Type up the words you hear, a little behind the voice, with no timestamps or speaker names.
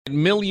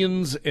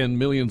Millions and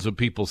millions of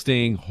people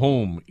staying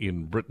home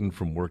in Britain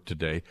from work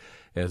today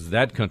as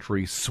that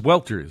country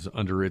swelters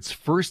under its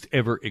first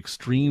ever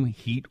extreme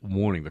heat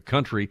warning. The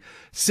country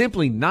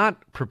simply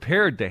not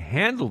prepared to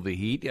handle the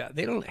heat.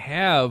 They don't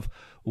have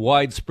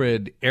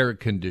widespread air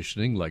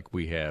conditioning like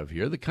we have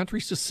here. The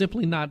country's just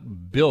simply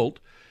not built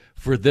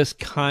for this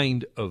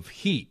kind of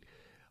heat.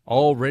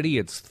 Already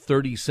it's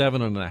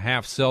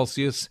 37.5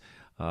 Celsius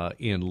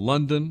in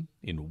London,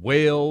 in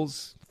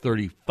Wales,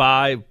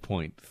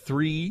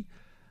 35.3.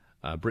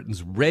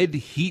 Britain's red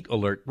heat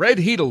alert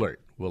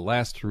will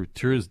last through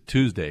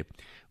Tuesday,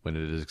 when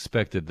it is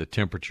expected the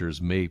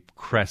temperatures may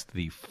crest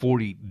the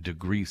 40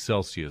 degrees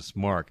Celsius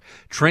mark.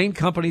 Train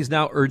companies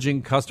now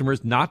urging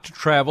customers not to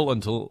travel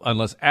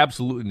unless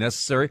absolutely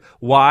necessary.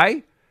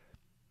 Why?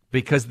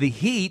 Because the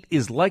heat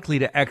is likely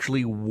to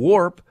actually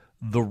warp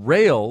the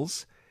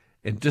rails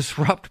and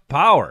disrupt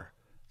power.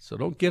 So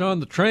don't get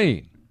on the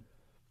train.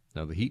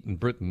 Now, the heat in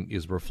Britain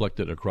is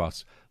reflected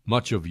across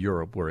much of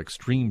Europe, where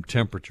extreme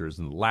temperatures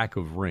and lack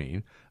of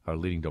rain are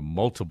leading to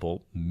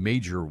multiple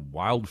major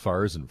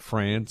wildfires in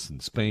France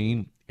and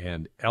Spain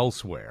and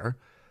elsewhere.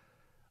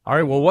 All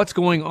right, well, what's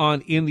going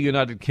on in the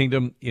United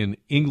Kingdom, in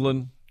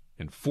England?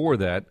 And for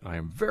that, I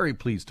am very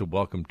pleased to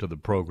welcome to the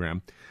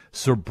program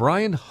Sir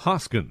Brian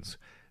Hoskins,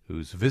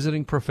 who's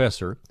visiting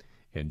professor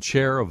and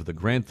chair of the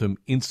Grantham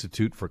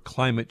Institute for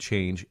Climate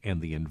Change and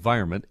the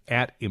Environment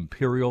at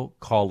Imperial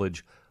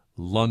College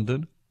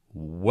London.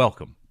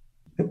 Welcome.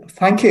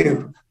 Thank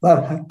you.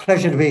 Well,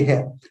 pleasure to be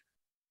here.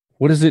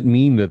 What does it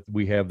mean that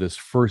we have this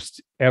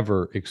first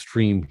ever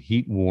extreme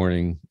heat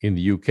warning in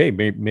the UK?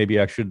 Maybe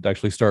I should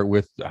actually start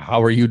with,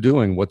 how are you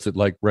doing? What's it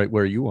like right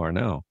where you are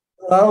now?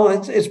 Well,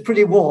 it's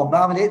pretty warm.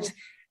 I mean,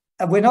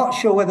 we're not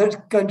sure whether it's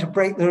going to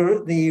break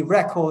the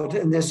record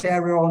in this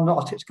area or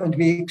not. It's going to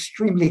be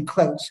extremely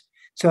close.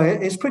 So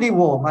it's pretty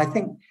warm. I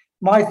think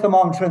my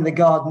thermometer in the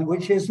garden,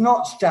 which is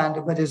not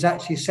standard, but is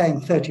actually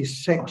saying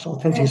 36 or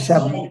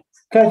 37.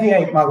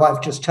 38, my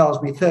wife just tells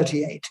me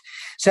 38.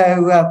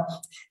 So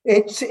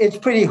it's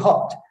pretty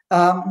hot.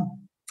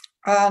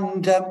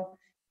 And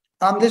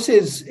this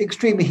is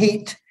extreme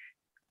heat.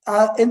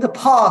 In the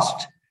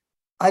past,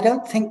 I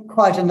don't think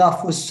quite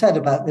enough was said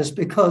about this,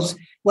 because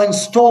when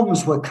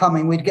storms were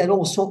coming, we'd get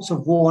all sorts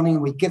of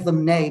warning, we'd give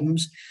them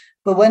names.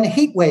 But when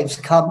heat waves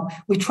come,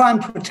 we try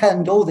and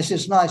pretend, oh, this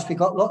is nice, we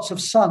got lots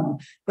of sun.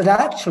 But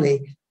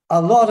actually,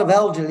 a lot of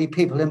elderly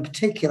people in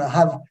particular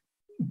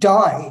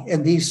die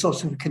in these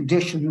sorts of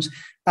conditions,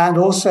 and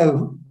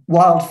also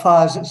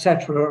wildfires,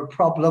 etc., are a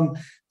problem,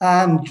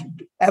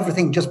 and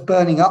everything just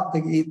burning up.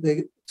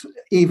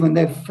 Even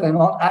if they're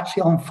not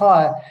actually on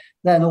fire,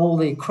 then all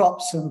the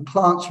crops and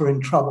plants are in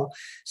trouble,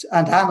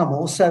 and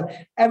animals. So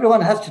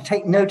everyone has to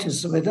take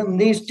notice of it. And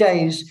these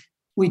days,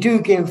 we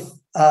do give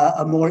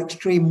a more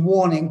extreme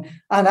warning,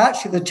 and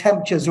actually the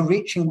temperatures are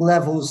reaching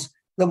levels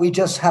that we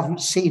just haven't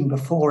seen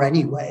before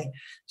anyway.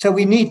 So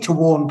we need to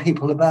warn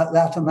people about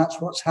that, and that's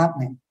what's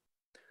happening.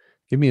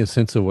 Give me a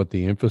sense of what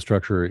the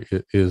infrastructure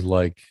is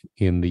like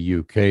in the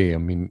UK. I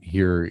mean,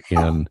 here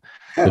in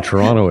the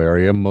Toronto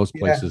area, most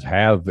places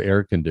have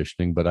air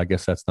conditioning, but I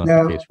guess that's not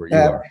the case where you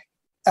are.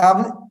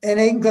 In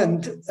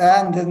England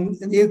and in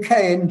the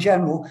UK in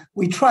general,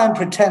 we try and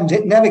pretend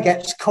it never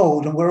gets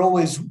cold, and we're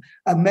always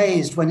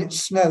amazed when it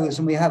snows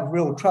and we have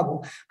real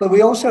trouble. But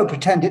we also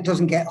pretend it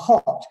doesn't get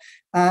hot.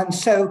 And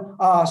so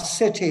our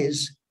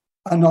cities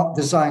are not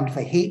designed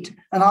for heat,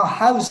 and our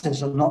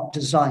houses are not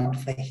designed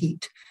for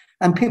heat.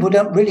 And people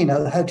don't really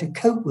know how to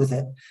cope with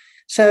it.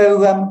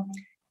 So,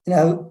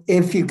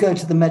 if you go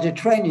to the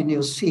Mediterranean,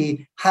 you'll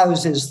see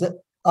houses that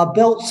are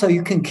built so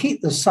you can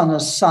keep the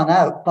sun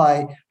out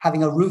by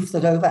having a roof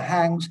that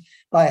overhangs,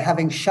 by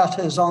having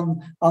shutters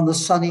on the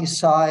sunny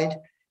side,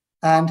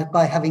 and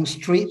by having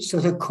streets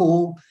that are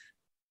cool,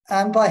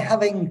 and by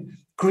having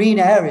green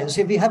areas.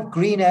 If you have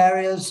green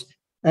areas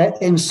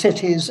in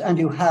cities and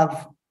you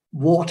have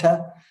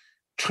water,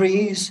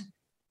 trees,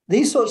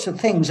 these sorts of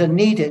things are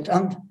needed.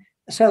 And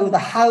so the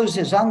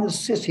houses and the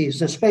cities,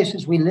 the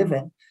spaces we live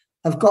in,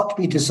 have got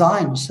to be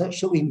designed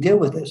such that we can deal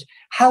with this.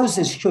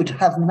 Houses should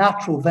have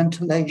natural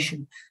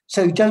ventilation,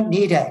 so you don't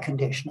need air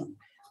conditioning.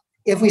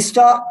 If we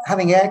start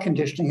having air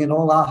conditioning in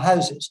all our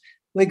houses,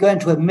 we're going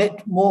to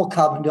emit more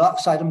carbon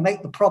dioxide and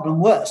make the problem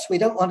worse. We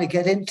don't want to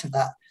get into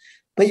that.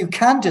 But you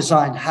can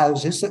design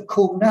houses that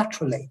cool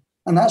naturally,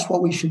 and that's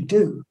what we should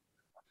do.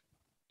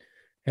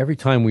 Every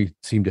time we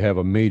seem to have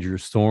a major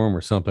storm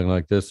or something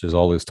like this, there's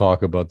always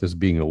talk about this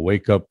being a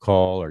wake-up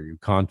call. Are you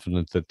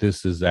confident that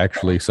this is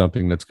actually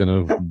something that's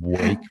going to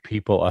wake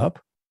people up?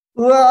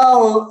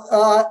 Well,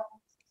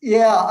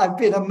 I've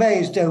been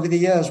amazed over the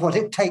years what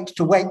it takes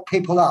to wake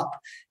people up.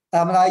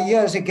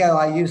 Years ago,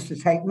 I used to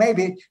take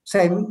maybe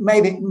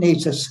it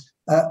needs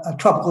a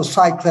tropical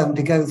cyclone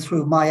to go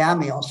through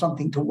Miami or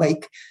something to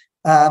wake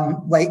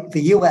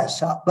the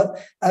US up, but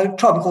a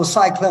tropical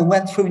cyclone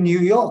went through New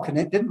York and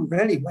it didn't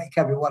really wake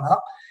everyone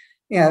up.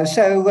 Yes,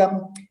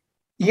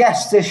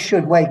 this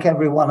should wake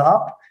everyone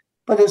up,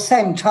 but at the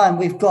same time,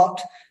 we've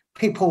got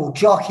people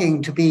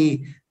jockeying to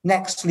be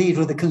next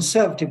leader of the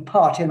Conservative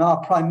Party and our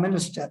Prime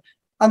Minister,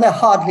 and they're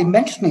hardly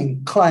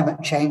mentioning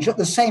climate change. At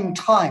the same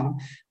time,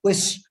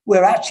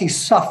 we're actually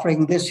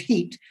suffering this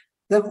heat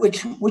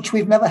which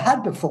we've never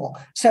had before.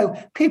 So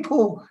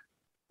people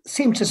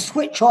seem to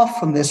switch off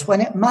from this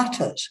when it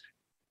matters.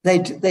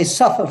 They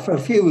suffer for a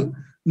few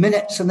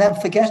minutes and then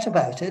forget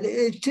about it.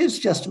 It is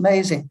just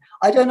amazing.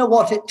 I don't know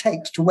what it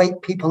takes to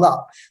wake people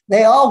up.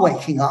 They are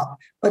waking up,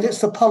 but it's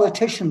the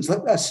politicians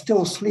that are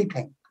still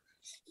sleeping.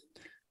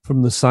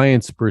 From the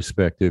science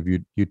perspective,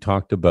 you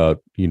talked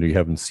about, you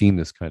haven't seen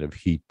this kind of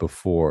heat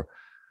before.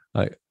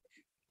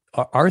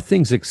 Are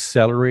things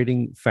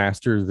accelerating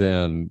faster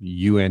than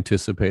you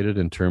anticipated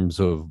in terms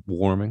of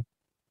warming?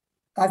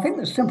 I think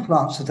the simple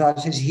answer to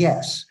that is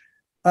yes.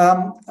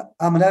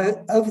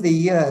 Over the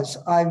years,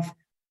 I've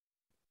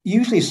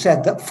usually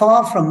said that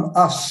far from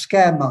us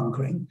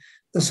scaremongering,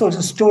 the sort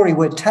of story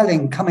we're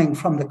telling coming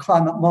from the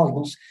climate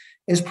models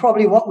is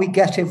probably what we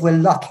get if we're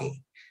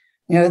lucky.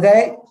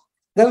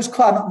 Those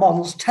climate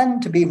models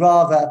tend to be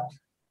rather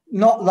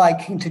not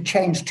liking to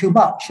change too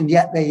much, and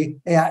yet they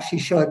actually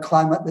show a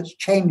climate that's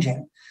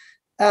changing.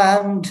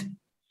 And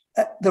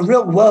the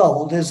real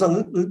world is a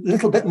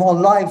little bit more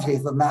lively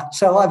than that.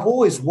 So I've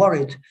always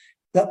worried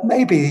that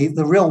maybe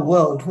the real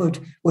world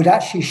would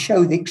actually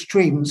show the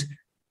extremes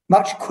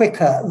much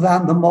quicker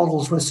than the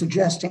models were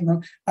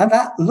suggesting. And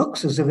that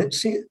looks as if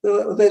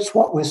it's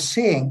what we're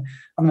seeing.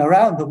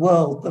 Around the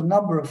world, the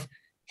number of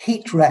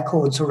heat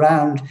records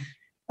around.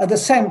 At the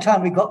same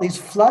time, we've got these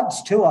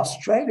floods too.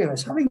 Australia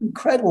is having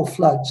incredible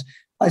floods.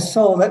 I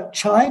saw that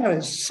China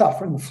is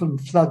suffering from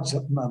floods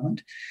at the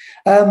moment.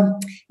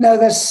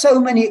 There's so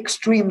many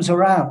extremes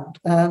around,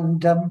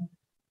 and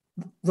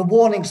the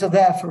warnings are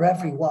there for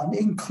everyone,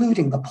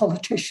 including the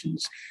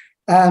politicians.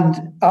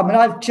 And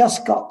I've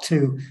just got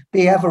to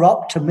be ever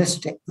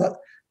optimistic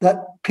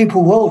that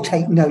people will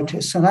take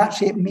notice. And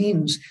actually, it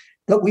means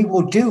that we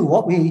will do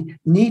what we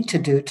need to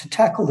do to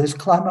tackle this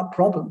climate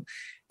problem.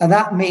 And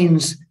that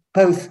means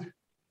both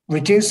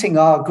reducing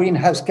our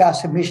greenhouse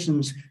gas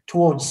emissions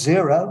towards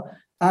zero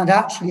and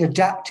actually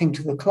adapting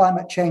to the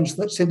climate change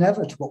that's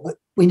inevitable. But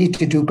we need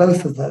to do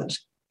both of those.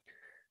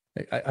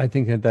 I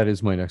think that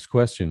is my next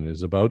question,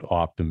 is about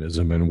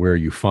optimism and where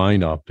you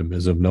find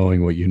optimism,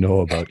 knowing what you know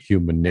about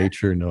human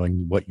nature,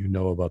 knowing what you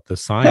know about the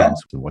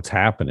science and what's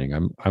happening.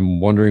 I'm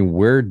wondering,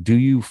 where do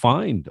you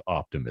find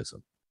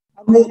optimism?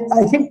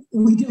 I think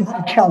we do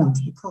have a challenge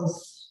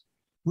because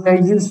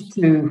we're used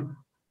to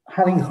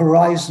having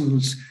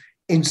horizons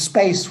in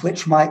space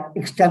which might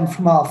extend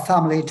from our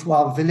family to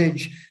our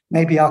village,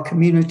 maybe our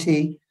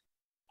community,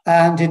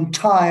 and in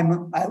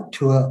time out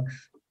to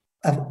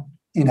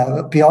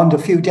beyond a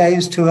few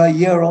days to a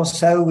year or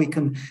so. We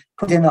can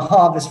put in a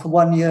harvest for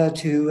 1 year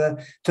to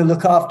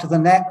look after the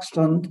next.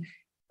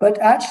 But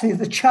actually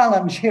the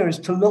challenge here is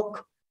to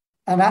look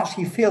and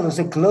actually feel as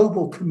a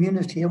global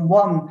community, and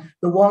one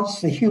that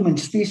wants the human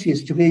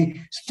species to be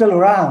still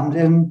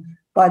around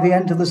by the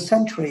end of the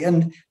century.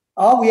 And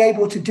are we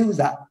able to do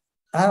that?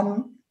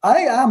 I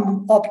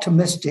am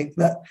optimistic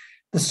that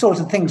the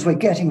sort of things we're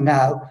getting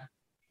now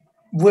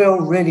will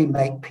really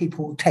make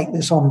people take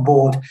this on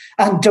board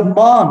and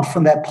demand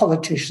from their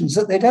politicians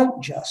that they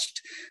don't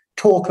just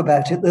talk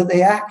about it, that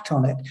they act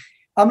on it.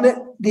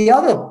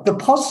 The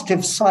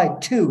positive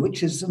side too,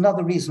 which is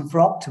another reason for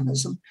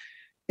optimism,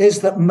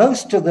 is that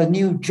most of the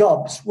new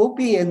jobs will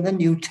be in the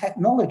new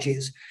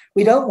technologies.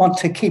 We don't want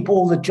to keep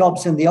all the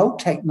jobs in the old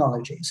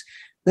technologies.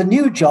 The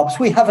new jobs,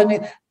 we have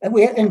an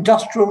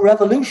industrial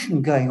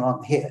revolution going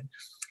on here.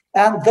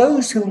 And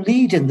those who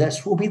lead in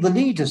this will be the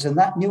leaders in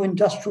that new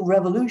industrial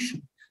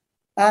revolution.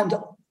 And,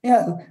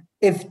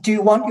 do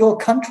you want your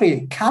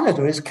country,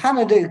 Canada, is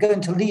Canada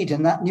going to lead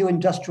in that new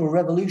industrial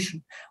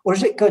revolution? Or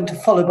is it going to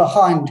follow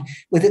behind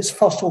with its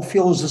fossil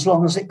fuels as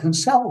long as it can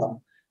sell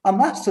them? And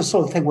that's the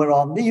sort of thing we're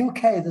on. The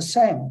UK, the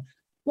same.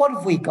 What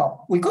have we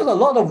got? We've got a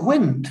lot of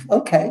wind.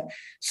 Okay.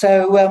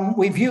 So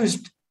we've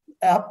used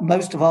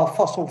most of our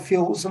fossil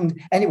fuels.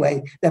 And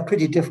anyway, they're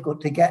pretty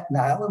difficult to get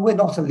now. And we're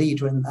not a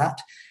leader in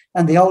that.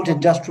 And the old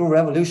industrial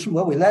revolution,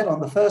 well, we led on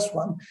the first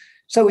one.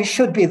 So we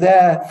should be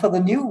there for the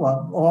new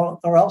one,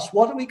 or else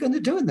what are we going to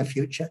do in the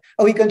future?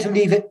 Are we going to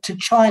leave it to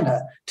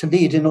China to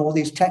lead in all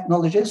these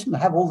technologies and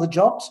have all the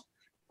jobs?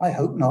 I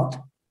hope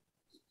not.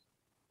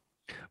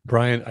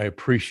 Brian, I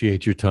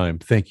appreciate your time.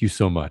 Thank you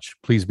so much.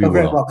 Please be You're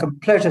well. very welcome.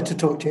 Pleasure to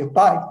talk to you.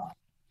 Bye.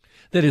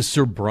 That is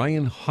Sir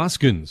Brian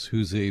Hoskins,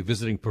 who's a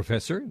visiting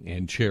professor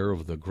and chair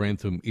of the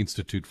Grantham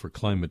Institute for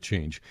Climate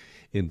Change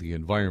in the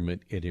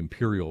Environment at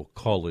Imperial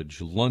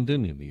College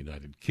London in the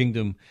United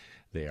Kingdom.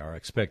 They are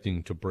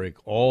expecting to break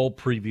all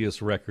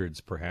previous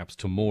records perhaps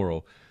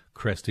tomorrow,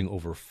 cresting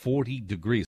over 40 degrees.